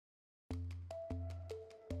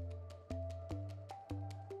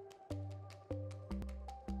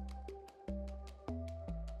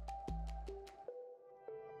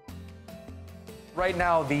Right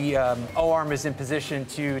now, the O-arm is in position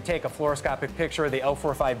to take a fluoroscopic picture of the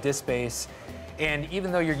L45 disc space. And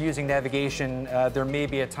even though you're using navigation, there may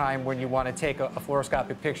be a time when you want to take a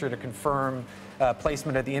fluoroscopic picture to confirm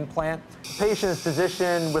placement of the implant. The patient is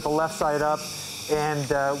positioned with the left side up, and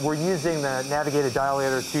we're using the navigated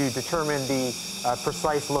dilator to determine the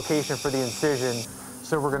precise location for the incision.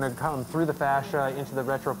 So we're going to come through the fascia into the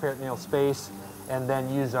retroperitoneal space, and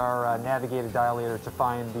then use our navigated dilator to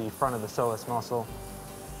find the front of the psoas muscle.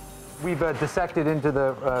 We've dissected into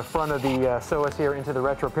the front of the psoas here, into the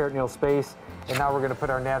retroperitoneal space, and now we're going to put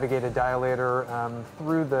our navigated dilator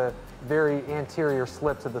through the very anterior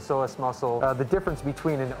slips of the psoas muscle. The difference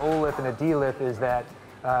between an O-lip and a D-lip is that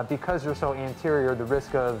because you're so anterior, the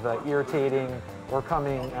risk of irritating or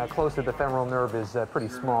coming close to the femoral nerve is pretty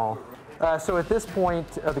small. So at this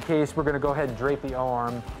point of the case, we're going to go ahead and drape the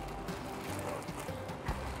O-arm.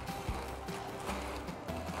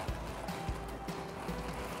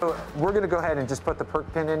 So we're going to go ahead and just put the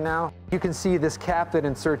Perk Pin in now. You can see this cap that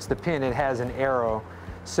inserts the pin, it has an arrow.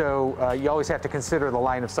 So you always have to consider the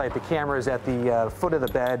line of sight. The camera is at the foot of the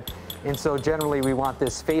bed, and so generally we want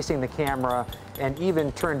this facing the camera and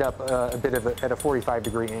even turned up a bit of at a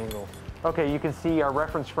 45-degree angle. Okay, you can see our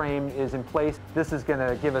reference frame is in place. This is going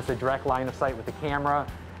to give us a direct line of sight with the camera.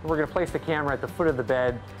 We're going to place the camera at the foot of the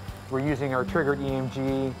bed. We're using our triggered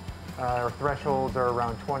EMG. Our thresholds are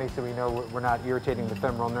around 20, so we know we're not irritating the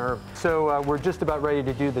femoral nerve. So we're just about ready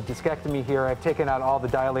to do the discectomy here. I've taken out all the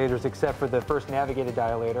dilators except for the first navigated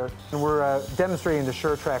dilator. And we're demonstrating the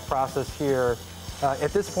SureTrack process here.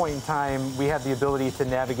 At this point in time, we have the ability to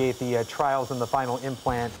navigate the trials and the final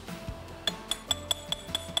implant.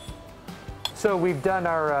 So we've done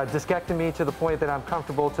our discectomy to the point that I'm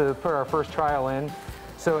comfortable to put our first trial in.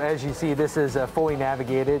 So as you see, this is fully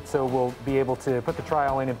navigated, so we'll be able to put the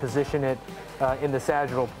trial in and position it in the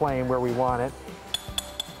sagittal plane where we want it.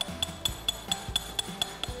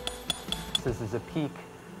 This is a Peak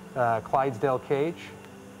Clydesdale cage,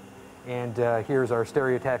 and here's our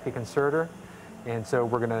Stereotactic Inserter. And so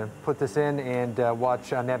we're going to put this in and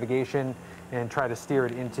watch navigation and try to steer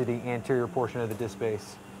it into the anterior portion of the disc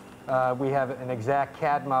space. We have an exact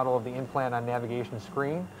CAD model of the implant on navigation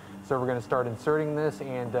screen. So we're going to start inserting this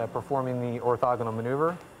and performing the orthogonal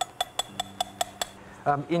maneuver.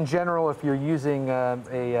 In general, if you're using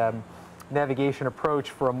a navigation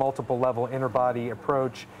approach for a multiple level interbody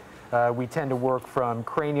approach, we tend to work from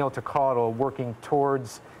cranial to caudal, working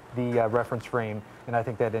towards the reference frame, and I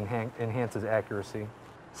think that enhances accuracy.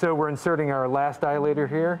 So we're inserting our last dilator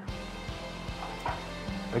here.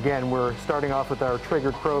 Again, we're starting off with our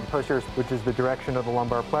triggered probe pushers, which is the direction of the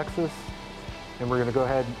lumbar plexus. And we're going to go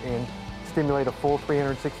ahead and stimulate a full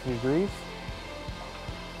 360 degrees.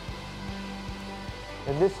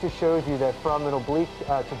 And this just shows you that from an oblique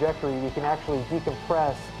trajectory, we can actually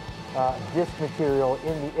decompress disc material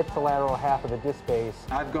in the ipsilateral half of the disc space.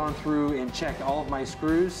 I've gone through and checked all of my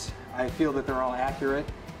screws. I feel that they're all accurate.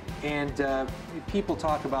 And people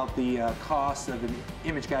talk about the cost of an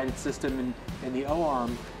image-guided system and the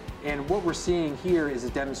O-arm. And what we're seeing here is a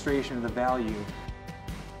demonstration of the value.